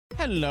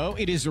Hello,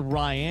 it is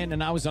Ryan,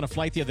 and I was on a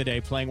flight the other day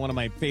playing one of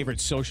my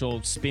favorite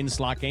social spin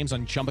slot games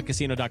on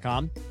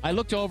ChumbaCasino.com. I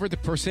looked over at the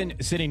person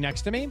sitting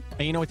next to me, and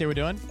you know what they were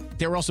doing?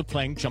 They were also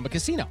playing Chumba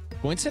Casino.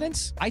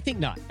 Coincidence? I think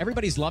not.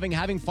 Everybody's loving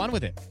having fun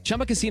with it.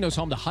 Chumba Casino is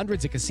home to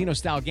hundreds of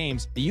casino-style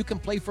games that you can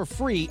play for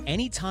free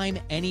anytime,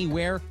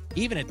 anywhere,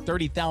 even at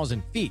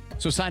 30,000 feet.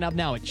 So sign up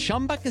now at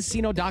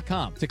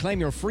ChumbaCasino.com to claim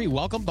your free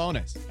welcome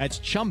bonus. That's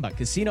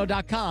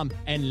ChumbaCasino.com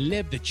and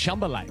live the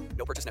Chumba life.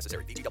 No purchase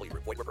necessary. VGW.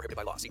 Void where prohibited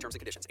by law. See terms and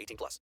conditions. 18+.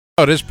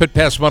 It is Pit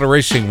Pass Motor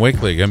Racing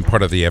Weekly, again,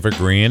 part of the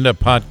Evergreen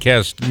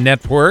Podcast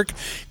Network.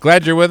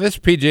 Glad you're with us.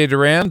 PJ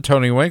Duran,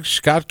 Tony Winks,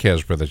 Scott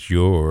Casper, that's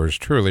yours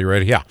truly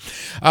right here.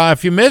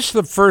 If you missed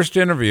the first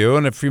interview,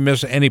 and if you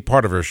missed any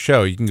part of our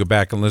show, you can go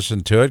back and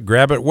listen to it.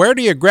 Grab it. Where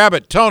do you grab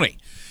it, Tony?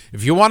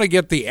 If you want to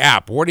get the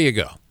app, where do you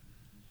go?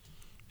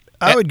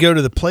 I would go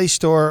to the Play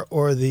Store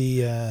or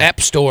the App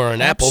Store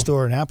on Apple. App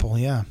Store and Apple,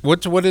 yeah.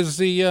 What is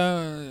the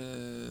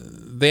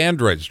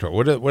Android store?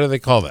 What do they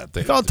call that?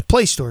 They call it the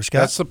Play Store,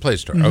 Scott. That's the Play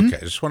Store. Mm-hmm. Okay,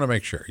 just want to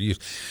make sure. You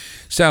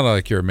sounded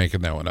like you were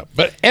making that one up.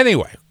 But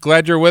anyway,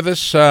 glad you're with us.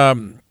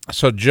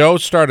 So Joe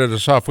started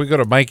us off. We go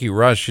to Mikey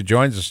Rush. He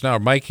joins us now.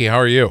 Mikey, how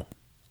are you?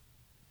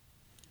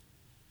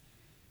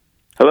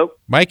 Hello?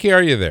 Mikey,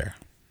 are you there?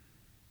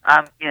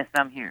 Yes,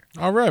 I'm here.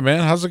 All right, man.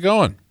 How's it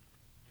going?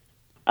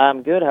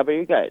 I'm good. How about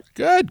you guys?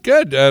 Good.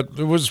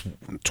 It was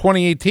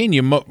 2018.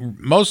 You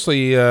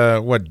mostly,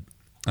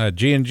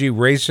 G&G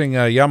Racing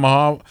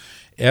Yamaha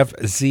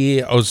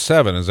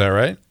FZ07, is that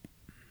right?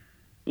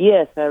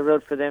 Yes, I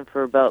rode for them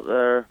for about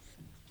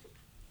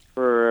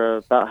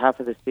half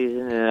of the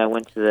season, and I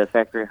went to the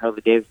factory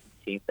Harley Davidson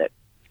team.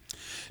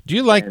 Do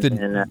you like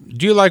Do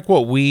you like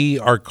what we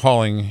are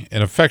calling,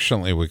 and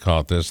affectionately we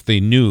call it this,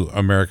 the new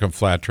American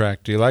Flat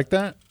Track? Do you like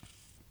that?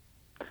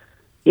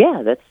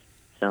 Yeah, that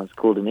sounds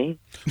cool to me.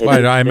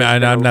 Well, I'm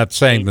not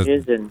saying that.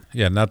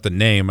 And, not the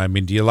name. I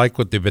mean, do you like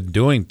what they've been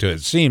doing to it?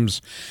 It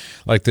seems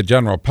like the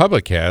general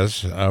public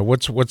has.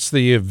 What's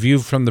the view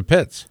from the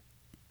pits?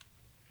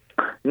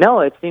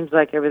 No, it seems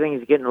like everything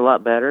is getting a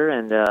lot better,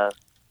 and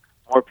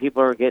more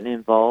people are getting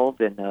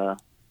involved, and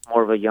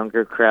more of a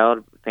younger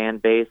crowd fan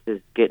base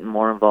is getting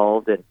more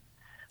involved, and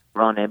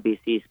we're on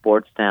NBC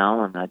Sports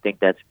now, and I think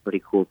that's a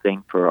pretty cool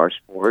thing for our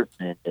sport,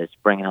 and it's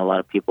bringing a lot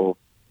of people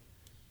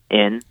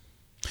in.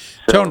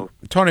 So,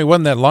 Tony,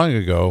 wasn't that long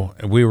ago,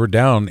 we were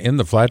down in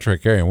the flat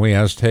track area, and we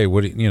asked, hey,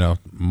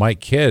 Mike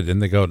Kidd,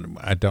 and they go,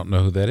 I don't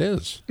know who that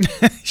is.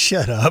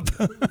 Shut up.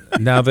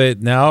 Now,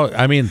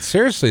 I mean,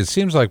 seriously, it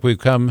seems like we've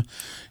come,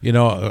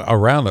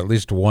 around at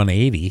least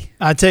 180.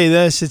 I'll tell you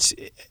this,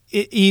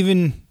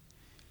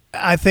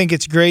 I think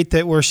it's great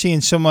that we're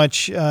seeing so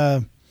much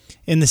in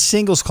the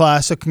singles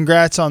class, so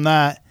congrats on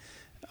that,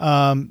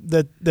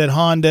 that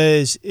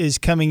Honda is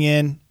coming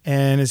in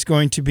and is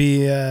going to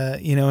be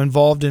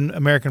involved in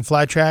American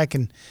Flat Track,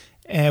 and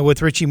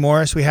with Richie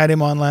Morris. We had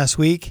him on last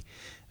week.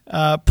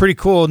 Pretty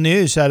cool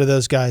news out of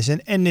those guys,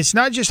 and it's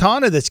not just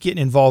Honda that's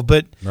getting involved,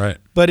 but right.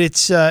 But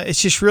it's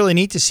just really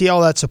neat to see all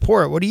that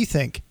support. What do you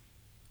think?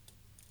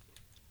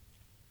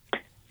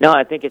 No,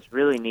 I think it's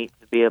really neat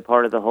to be a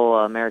part of the whole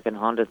American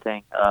Honda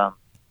thing.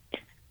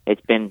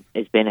 It's been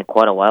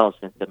quite a while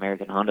since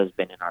American Honda has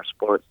been in our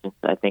sport, since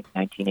I think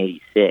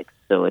 1986.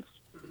 So it's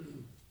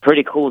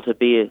pretty cool to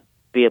be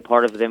a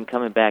part of them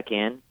coming back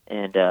in.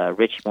 And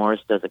Rich Morris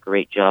does a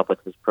great job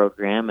with his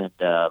program, and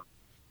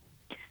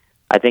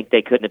I think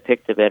they couldn't have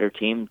picked a better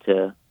team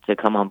to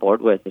come on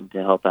board with and to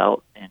help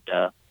out.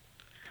 And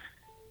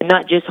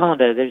not just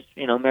Honda. There's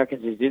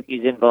American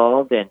Suzuki's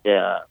involved, and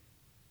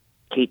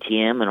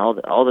KTM, and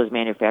all those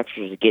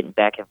manufacturers are getting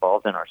back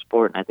involved in our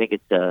sport, and I think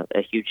it's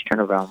a huge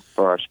turnaround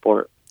for our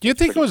sport. Do you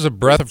think it was a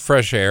breath of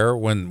fresh air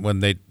when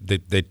they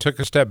took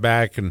a step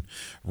back and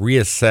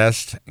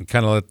reassessed and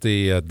kind of let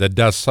the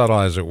dust settle,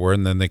 as it were,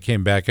 and then they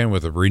came back in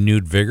with a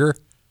renewed vigor?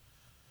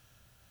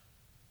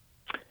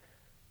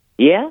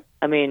 Yeah,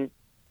 I mean,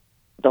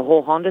 the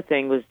whole Honda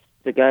thing was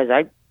the guys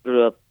I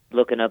grew up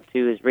looking up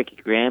to is Ricky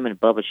Graham and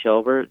Bubba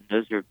Shelbert.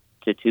 Those are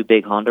the two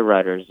big Honda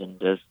riders, and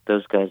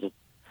those guys are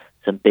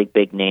some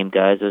big name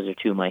guys. Those are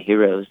two of my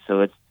heroes. So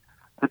it's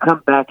to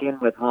come back in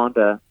with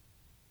Honda,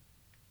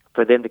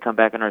 for them to come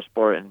back in our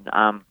sport, and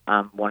I'm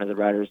one of the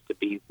riders to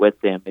be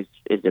with them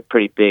is a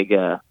pretty big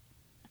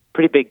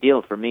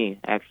deal for me,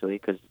 actually,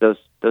 because those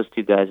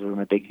two guys were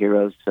my big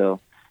heroes. So,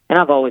 and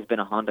I've always been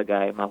a Honda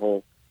guy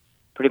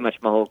pretty much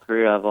my whole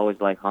career. I've always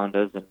liked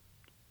Hondas, and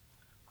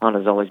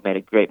Honda's always made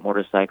a great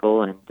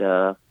motorcycle, and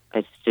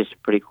it's just a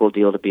pretty cool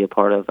deal to be a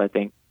part of, I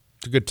think.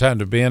 It's a good time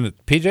to be in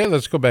it. PJ,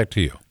 let's go back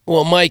to you.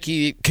 Well,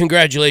 Mikey,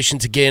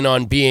 congratulations again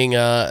on being,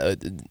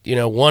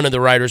 one of the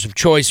riders of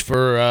choice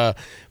for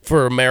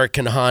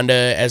American Honda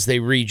as they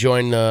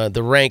rejoin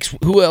the ranks.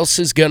 Who else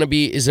is going to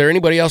be? Is there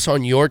anybody else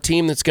on your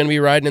team that's going to be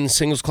riding in the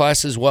singles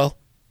class as well?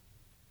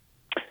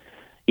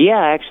 Yeah,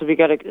 actually,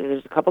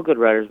 there's a couple good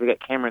riders. We got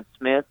Cameron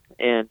Smith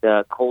and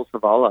Cole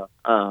Savala,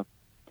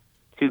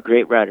 two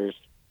great riders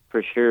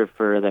for sure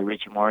for the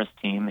Richie Morris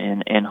team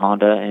and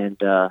Honda,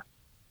 and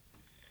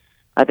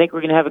I think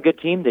we're going to have a good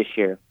team this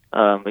year.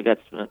 We got,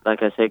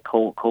 like I said,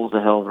 Cole's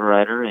a hell of a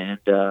rider,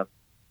 and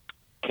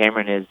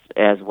Cameron is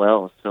as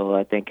well. So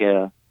I think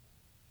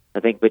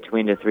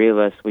between the three of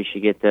us, we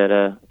should get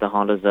the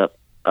Hondas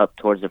up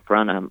towards the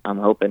front. I'm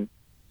hoping.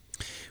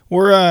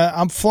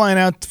 I'm flying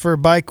out for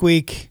Bike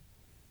Week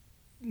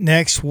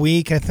next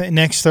week. I think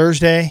next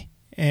Thursday,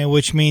 and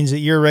which means that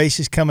your race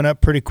is coming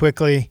up pretty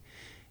quickly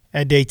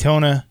at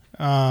Daytona.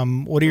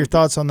 What are your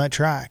thoughts on that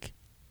track?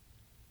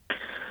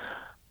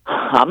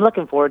 I'm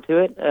looking forward to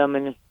it. I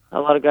mean, a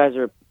lot of guys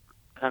are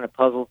kind of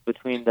puzzled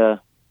between the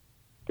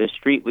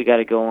street we got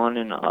to go on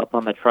and up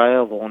on the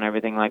tri-oval and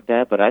everything like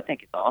that. But I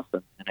think it's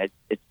awesome, and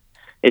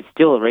it's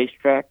still a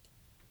racetrack.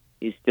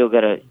 You still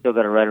gotta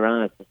ride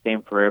around. It's the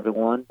same for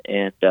everyone,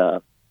 and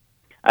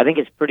I think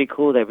it's pretty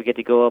cool that we get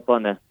to go up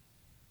on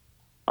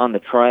the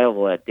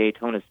tri-oval at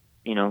Daytona,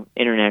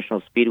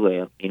 International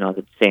Speedway.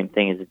 The same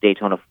thing as the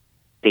Daytona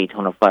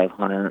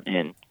 500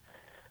 and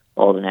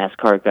all the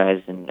NASCAR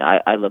guys. And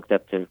I looked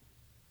up to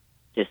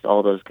just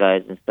all those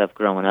guys and stuff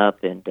growing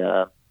up, and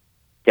Dale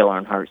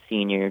Earnhardt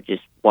Sr.,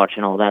 just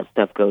watching all that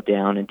stuff go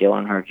down, and Dale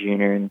Earnhardt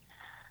Jr. And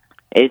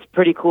it's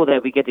pretty cool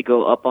that we get to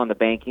go up on the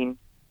banking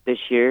this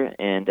year,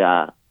 and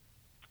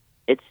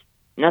it's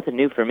nothing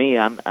new for me.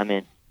 I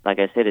mean, like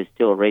I said, it's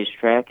still a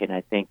racetrack, and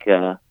I think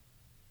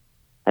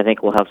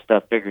we'll have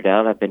stuff figured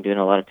out. I've been doing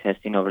a lot of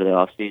testing over the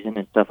off season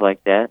and stuff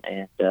like that,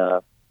 and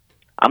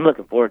I'm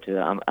looking forward to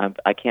it.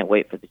 I can't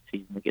wait for the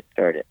season to get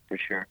started for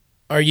sure.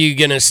 Are you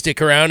gonna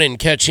stick around and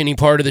catch any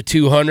part of the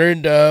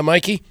 200,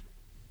 Mikey?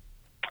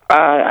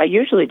 I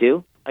usually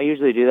do.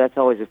 That's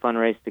always a fun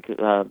race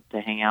to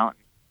hang out,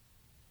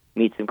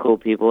 meet some cool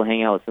people,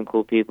 hang out with some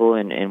cool people,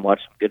 and watch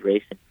some good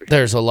racing.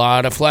 There's a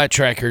lot of flat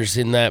trackers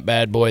in that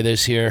bad boy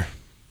this year.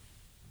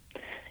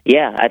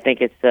 Yeah, I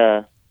think it's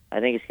going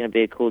to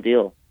be a cool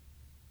deal.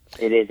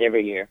 It is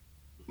every year.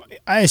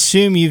 I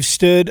assume you've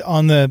stood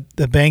on the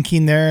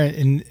banking there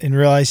and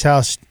realized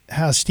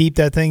how steep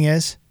that thing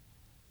is.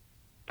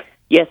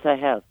 Yes, I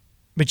have.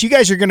 But you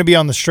guys are going to be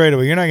on the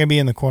straightaway. You're not going to be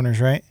in the corners,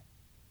 right?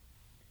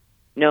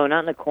 No,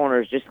 not in the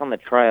corners. Just on the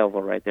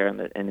tri-oval right there in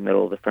the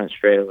middle of the front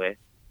straightaway.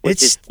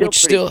 Which is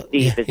still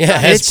pretty steep.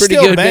 It's pretty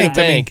still good banked.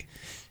 bank.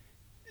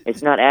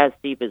 It's not as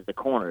steep as the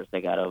corners they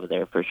got over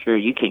there for sure.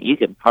 You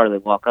can hardly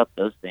walk up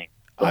those things.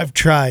 I've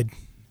tried,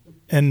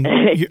 and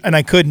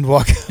I couldn't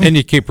walk up. And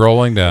you keep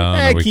rolling down.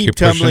 I and we keep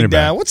pushing tumbling you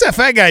back. down. What's that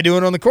fat guy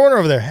doing on the corner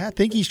over there? I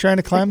think he's trying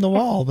to climb the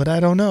wall, but I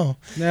don't know.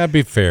 That'd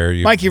be fair.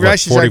 You're Mikey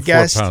Rush is our 44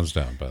 guest. pounds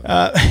down, by the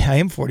way. I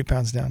am 40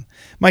 pounds down.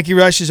 Mikey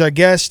Rush is our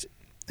guest,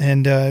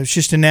 and it's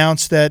just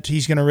announced that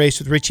he's going to race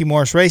with Richie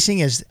Morris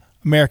Racing as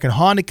American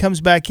Honda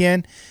comes back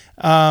in.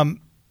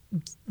 When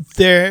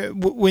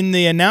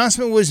the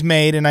announcement was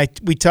made, and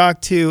we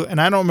talked to, and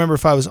I don't remember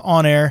if I was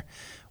on air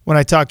when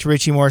I talked to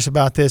Richie Morris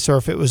about this or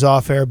if it was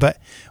off air, but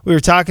we were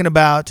talking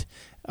about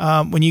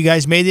when you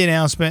guys made the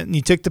announcement and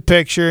you took the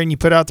picture and you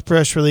put out the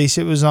press release.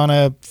 It was on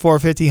a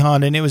 450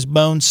 Honda, and it was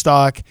bone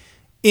stock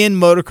in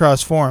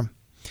motocross form.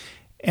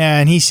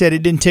 And he said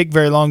it didn't take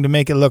very long to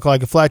make it look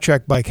like a flat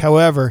track bike.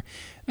 However,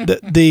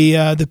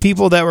 the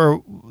people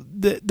that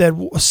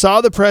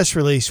saw the press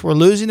release were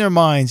losing their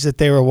minds that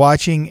they were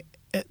looking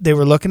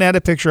at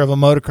a picture of a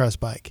motocross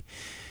bike.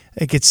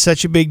 Like, it's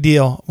such a big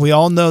deal. We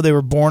all know they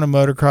were born a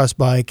motocross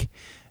bike,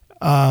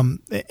 and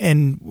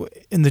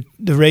in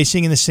the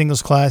racing in the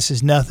singles class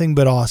is nothing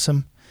but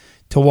awesome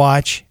to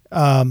watch,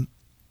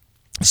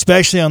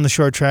 especially on the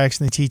short tracks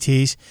and the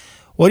TTs.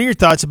 What are your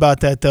thoughts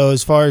about that, though,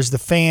 as far as the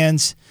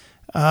fans,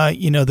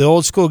 the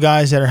old school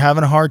guys that are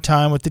having a hard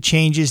time with the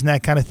changes and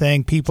that kind of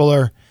thing? People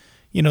are,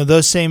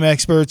 those same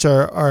experts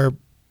are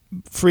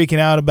freaking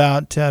out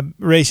about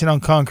racing on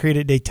concrete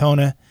at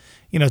Daytona.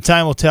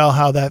 Time will tell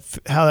how that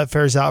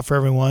fares out for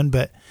everyone.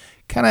 But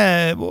kind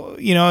of,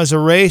 as a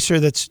racer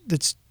that's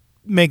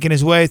making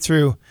his way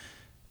through,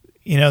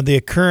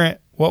 the current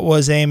what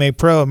was AMA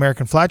Pro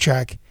American Flat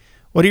Track,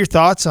 what are your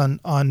thoughts on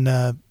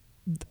that?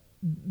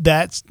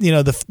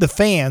 The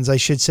fans, I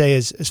should say,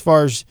 as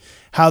far as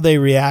how they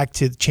react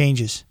to the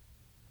changes.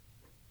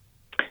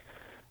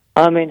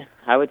 I mean,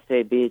 I would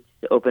say be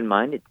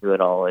open-minded to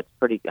it all. It's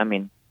pretty. I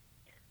mean,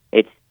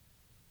 it's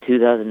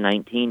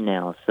 2019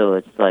 now, so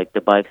it's like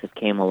the bikes have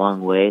came a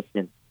long way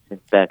since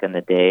back in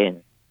the day,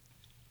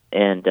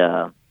 and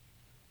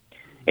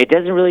it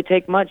doesn't really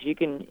take much.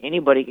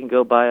 Anybody can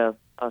go buy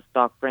a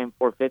stock frame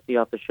 450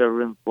 off the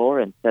showroom floor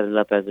and set it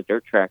up as a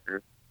dirt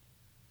tracker.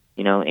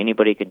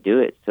 Anybody could do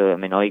it. So I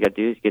mean, all you got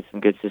to do is get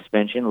some good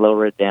suspension,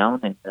 lower it down,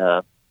 and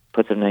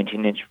put some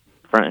 19-inch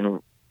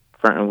front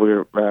and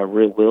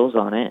rear wheels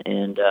on it,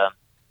 and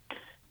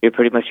you're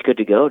pretty much good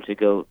to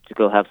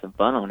go have some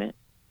fun on it.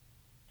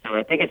 So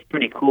I think it's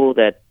pretty cool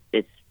that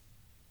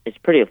it's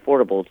pretty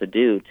affordable to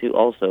do too.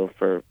 Also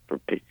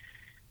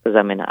because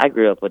I mean, I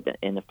grew up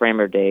in the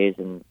framer days,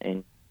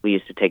 and we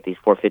used to take these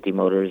 450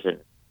 motors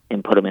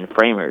and put them in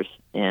framers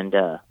and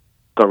go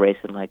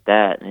racing like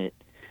that. And it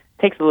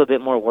takes a little bit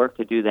more work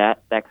to do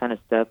that kind of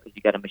stuff because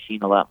you got to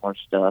machine a lot more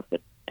stuff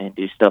and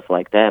do stuff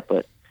like that.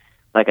 But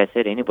like I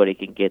said, anybody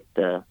can get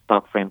the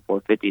stock frame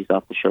 450s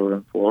off the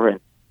showroom floor and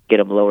get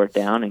them lowered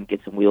down and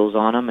get some wheels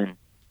on them. And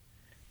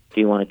if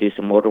you want to do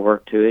some motor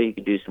work to it, you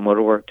can do some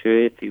motor work to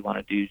it. If you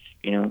want to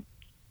do,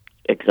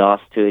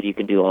 exhaust to it, you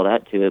can do all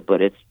that to it.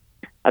 But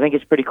I think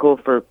it's pretty cool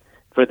for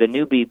the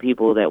newbie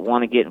people that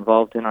want to get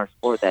involved in our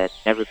sport, that's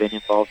never been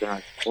involved in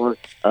our sport.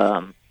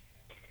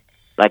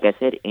 Like I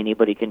said,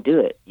 anybody can do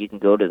it. You can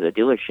go to the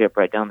dealership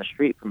right down the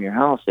street from your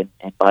house and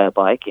buy a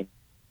bike and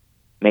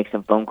make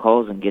some phone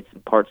calls and get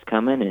some parts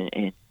coming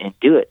and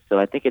do it. So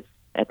I think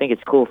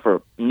it's cool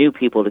for new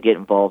people to get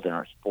involved in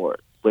our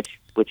sport, which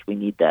we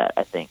need that,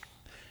 I think.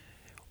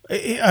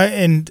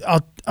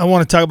 I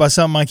want to talk about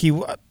something, Mikey.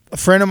 A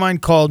friend of mine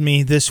called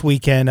me this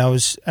weekend. I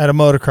was at a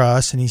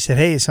motocross, and he said,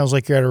 "Hey, it sounds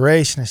like you're at a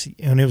race." And I said,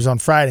 and it was on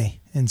Friday,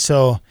 and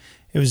so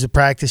it was a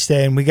practice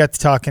day, and we got to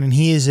talking. And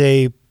he is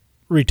a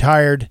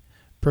retired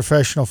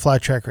professional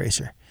flat track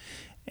racer,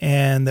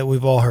 and that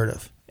we've all heard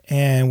of.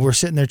 And we're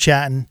sitting there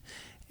chatting,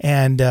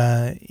 and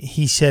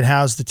he said,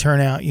 "How's the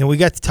turnout?" We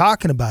got to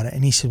talking about it,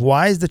 and he said,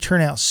 "Why is the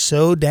turnout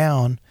so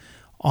down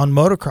on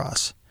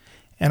motocross?"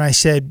 And I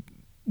said,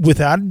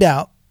 "Without a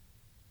doubt,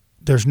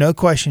 there's no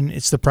question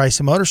it's the price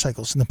of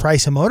motorcycles. And the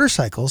price of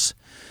motorcycles,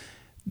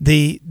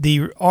 the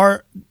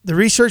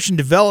research and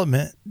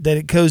development that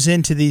it goes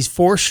into these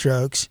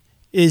 4-strokes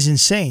is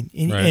insane.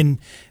 And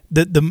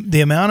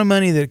the amount of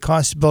money that it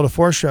costs to build a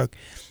 4-stroke.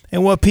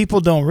 And what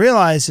people don't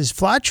realize is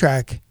flat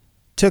track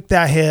took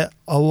that hit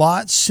a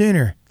lot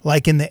sooner,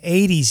 like in the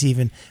 80s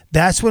even.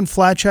 That's when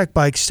flat track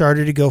bikes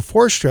started to go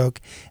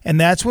 4-stroke,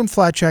 and that's when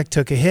flat track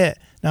took a hit.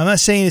 Now, I'm not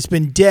saying it's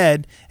been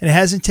dead, and it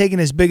hasn't taken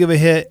as big of a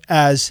hit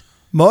as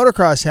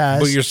motocross has.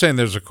 But you're saying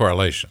there's a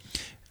correlation.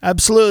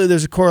 Absolutely,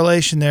 there's a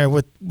correlation there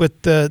with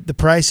the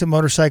price of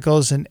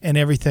motorcycles and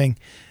everything.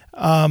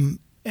 And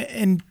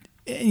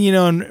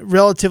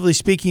relatively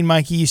speaking,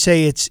 Mikey, you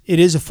say it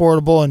is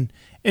affordable, and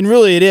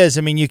really it is.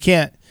 I mean, you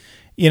can't,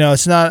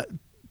 it's not,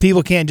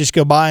 people can't just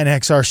go buy an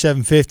XR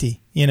 750.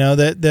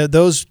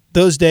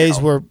 Those days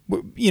were,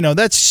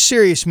 that's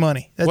serious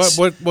money. That's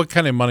what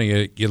kind of money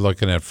are you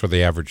looking at for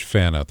the average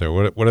fan out there?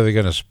 What are they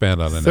going to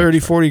spend on an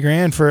 30-40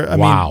 grand for?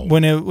 Wow.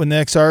 When the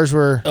XRs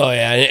were. Oh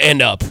yeah,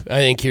 and up. I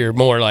think you're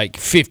more like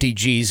 50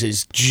 G's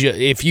is.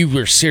 If you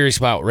were serious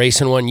about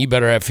racing one, you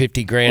better have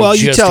 50 grand. Well,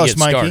 just you tell to us, get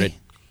Mikey. started.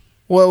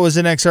 What was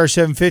an XR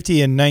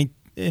 750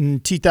 in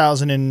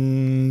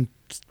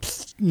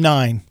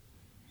 2009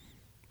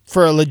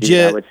 for a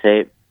legit? I would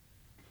say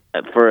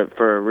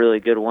for a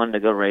really good one to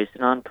go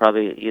racing on,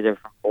 probably either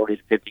from 40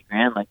 to 50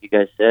 grand, like you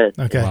guys said.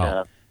 Okay.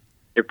 Wow.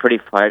 They're pretty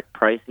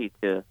pricey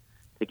to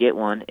get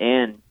one,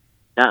 and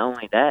not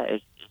only that,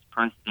 it's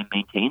pricey to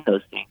maintain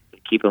those things, to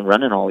keep them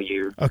running all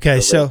year. Okay,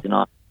 so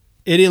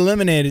it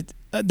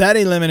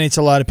eliminates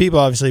a lot of people,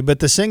 obviously, but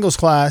the singles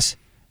class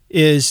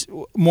is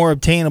more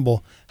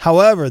obtainable.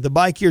 However, the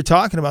bike you're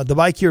talking about, the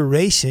bike you're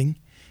racing,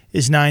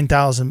 is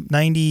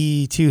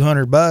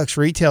 $9,200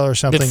 retail or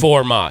something. The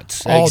 4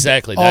 mods,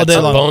 exactly. All That's day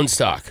a long. bone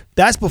stock.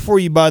 That's before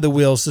you buy the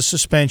wheels, the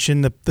suspension,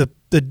 the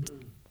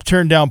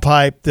turn down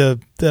pipe, the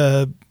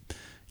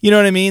you know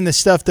what I mean, the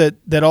stuff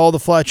that all the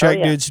flat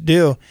track dudes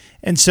do.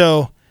 And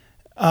so,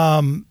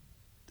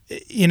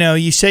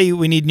 you say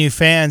we need new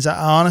fans. I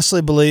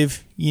honestly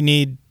believe you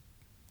need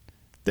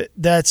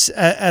that's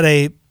at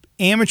a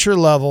amateur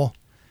level.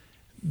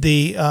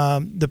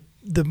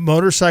 The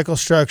motorcycle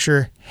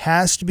structure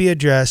has to be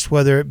addressed,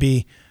 whether it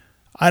be,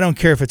 I don't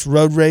care if it's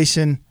road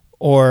racing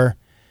or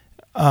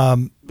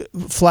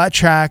flat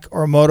track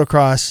or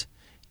motocross.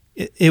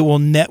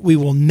 We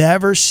will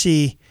never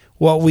see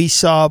what we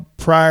saw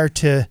prior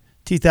to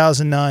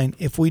 2009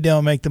 if we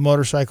don't make the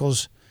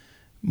motorcycles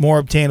more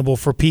obtainable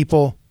for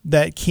people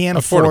that can't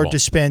afford to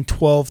spend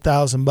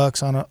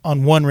 $12,000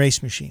 on one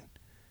race machine.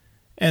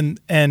 And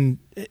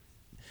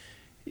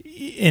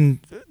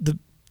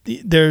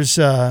there's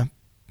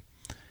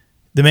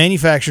the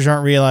manufacturers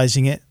aren't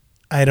realizing it.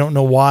 I don't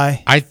know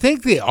why. I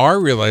think they are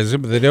realizing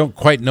it, but they don't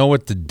quite know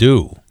what to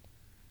do.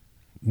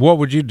 What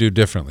would you do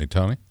differently,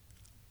 Tony?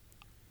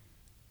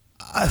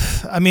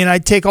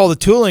 I'd take all the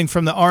tooling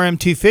from the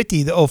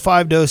RM250, the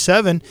 05 to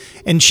 07,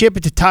 and ship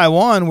it to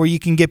Taiwan where you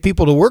can get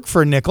people to work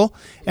for a nickel,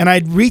 and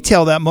I'd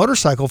retail that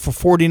motorcycle for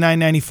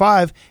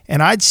 $49.95,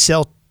 and I'd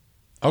sell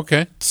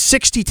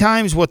 60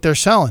 times what they're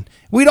selling.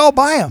 We'd all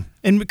buy them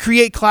and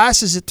create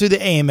classes through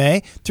the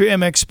AMA, through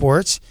MX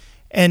Sports,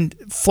 and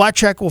flat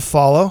track will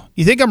follow.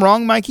 You think I'm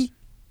wrong, Mikey?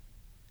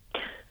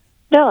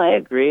 No, I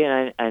agree,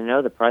 and I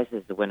know the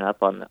prices went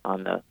up on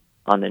the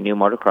new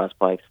motocross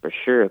bikes for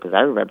sure. Because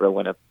I remember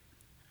when a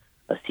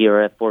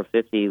CRF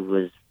 450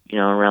 was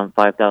around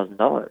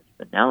 $5,000,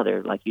 but now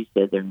they're, like you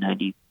said, they're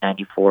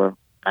 $9,400 or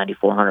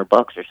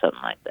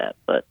something like that.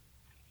 But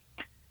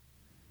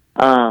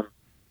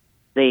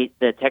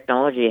the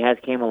technology has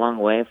came a long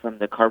way from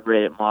the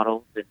carbureted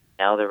models, and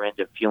now they're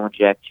into fuel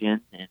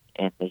injection,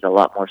 and there's a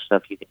lot more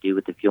stuff you can do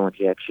with the fuel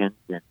injection,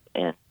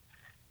 and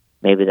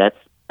maybe that's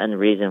the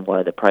reason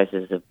why the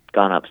prices have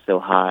gone up so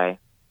high.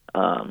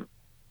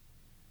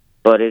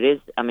 But it is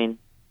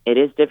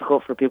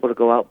difficult for people to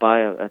go out and buy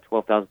a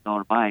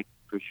 $12,000 bike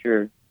for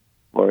sure,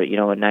 or a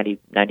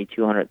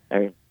 $9,200,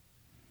 or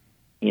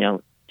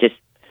just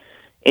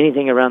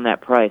anything around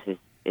that price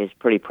is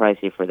pretty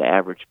pricey for the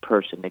average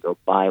person to go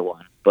buy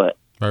one. But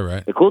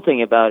Right. the cool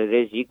thing about it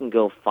is you can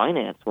go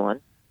finance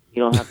one.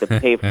 You don't have to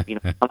pay for, out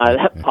of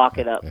that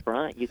pocket up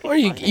front. You can Or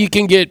you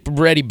can get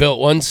ready-built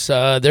ones.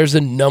 There's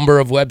a number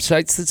of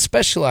websites that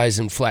specialize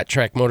in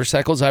flat-track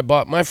motorcycles. I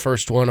bought my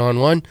first one on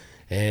one,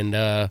 and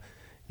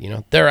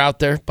they're out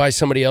there by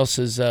somebody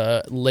else's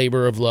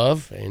labor of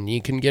love, and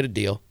you can get a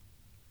deal.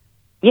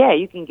 Yeah,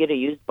 you can get a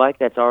used bike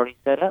that's already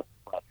set up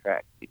flat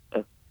track.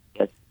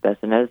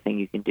 That's another thing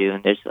you can do,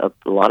 and there's a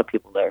lot of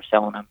people that are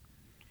selling them,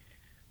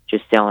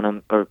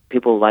 or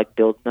people like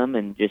building them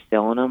and just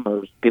selling them,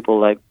 or people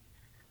like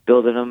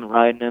building them,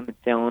 riding them, and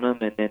selling them,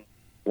 and then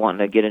wanting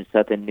to get into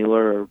something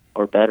newer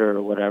or better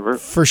or whatever.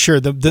 For sure.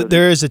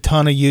 There is a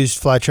ton of used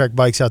flat track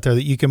bikes out there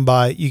that you can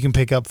buy, you can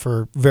pick up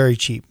for very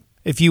cheap.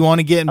 If you want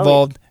to get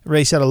involved,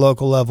 race at a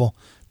local level,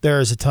 there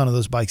is a ton of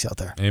those bikes out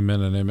there.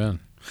 Amen and amen.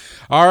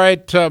 All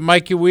right,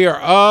 Mikey, we are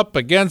up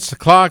against the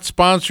clock.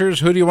 Sponsors,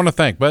 who do you want to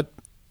thank, bud?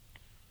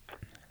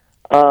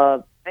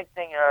 Big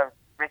thing,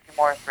 Ricky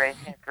Morris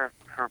Racing for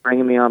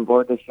bringing me on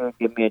board this year and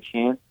giving me a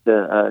chance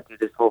to do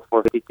this whole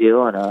 450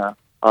 deal, and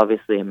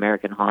obviously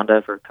American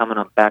Honda for coming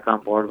back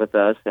on board with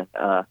us and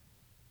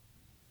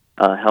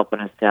helping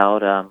us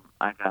out.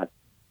 I got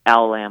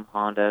Al Lam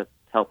Honda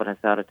helping us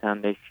out a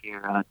ton this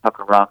year,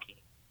 Tucker Rocky,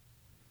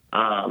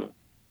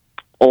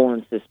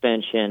 Olin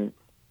Suspension.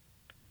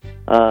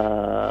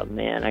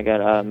 I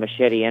got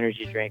Machete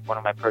Energy Drink, one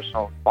of my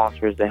personal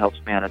sponsors that helps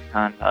me out a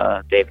ton.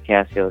 Dave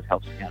Cassio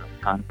helps me out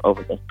a ton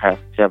over the past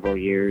several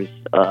years.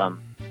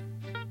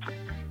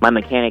 My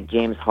mechanic,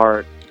 James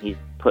Hart, he's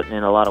putting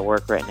in a lot of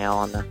work right now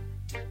on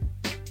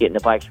getting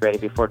the bikes ready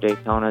before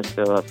Daytona,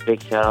 so a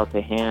big shout out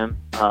to him.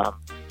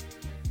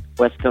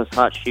 West Coast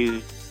Hot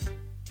Shoes,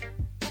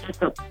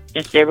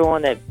 just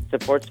everyone that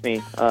supports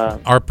me.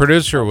 Our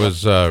producer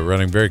was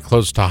running very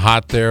close to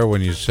hot there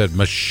when you said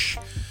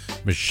machete,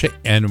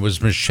 and it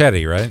was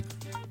Machete, right?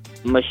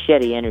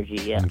 Machete Energy,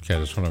 yeah. Okay,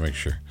 just want to make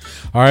sure.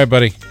 All right,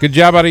 buddy. Good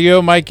job out of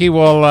you, Mikey.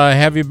 We'll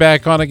have you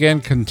back on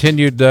again.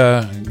 Continued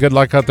good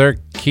luck out there.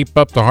 Keep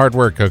up the hard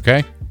work,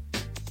 okay?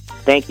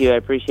 Thank you. I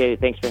appreciate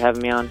it. Thanks for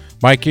having me on.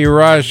 Mikey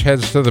Rush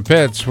heads to the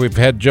pits. We've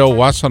had Joe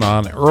Wasson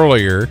on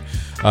earlier.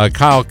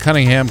 Kyle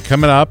Cunningham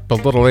coming up a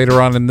little later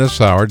on in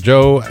this hour.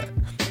 Jason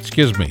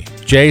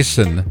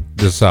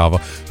DeSalvo.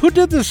 Who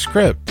did the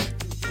script?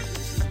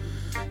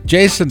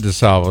 Jason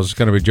DeSalvo is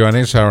going to be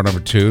joining us hour number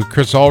 2.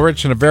 Chris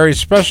Ulrich and a very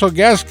special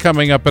guest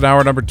coming up in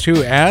hour number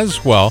 2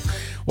 as well.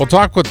 We'll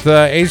talk with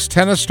ace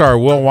tennis star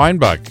Will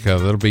Weinbach.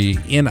 That'll be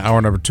in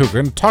hour number 2. We're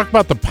going to talk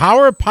about the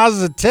power of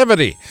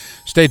positivity.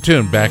 Stay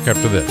tuned. Back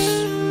after this.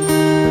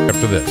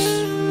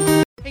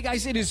 Hey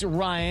guys, it is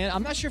Ryan.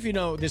 I'm not sure if you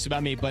know this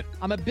about me, but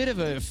I'm a bit of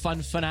a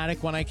fun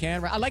fanatic when I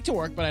can. I like to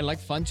work, but I like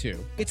fun too.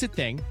 It's a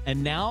thing.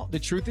 And now the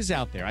truth is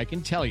out there. I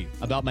can tell you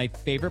about my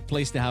favorite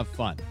place to have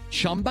fun.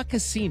 Chumba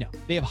Casino.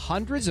 They have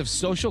hundreds of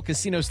social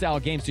casino style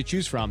games to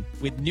choose from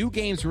with new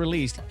games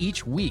released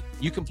each week.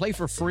 You can play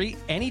for free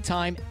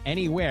anytime,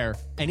 anywhere.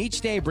 And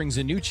each day brings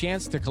a new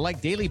chance to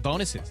collect daily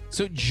bonuses.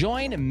 So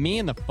join me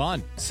in the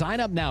fun. Sign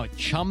up now at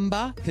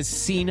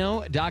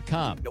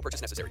ChumbaCasino.com. No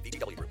purchase necessary.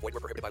 VGW Group. Void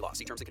where prohibited by law.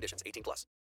 See terms and conditions. 18+.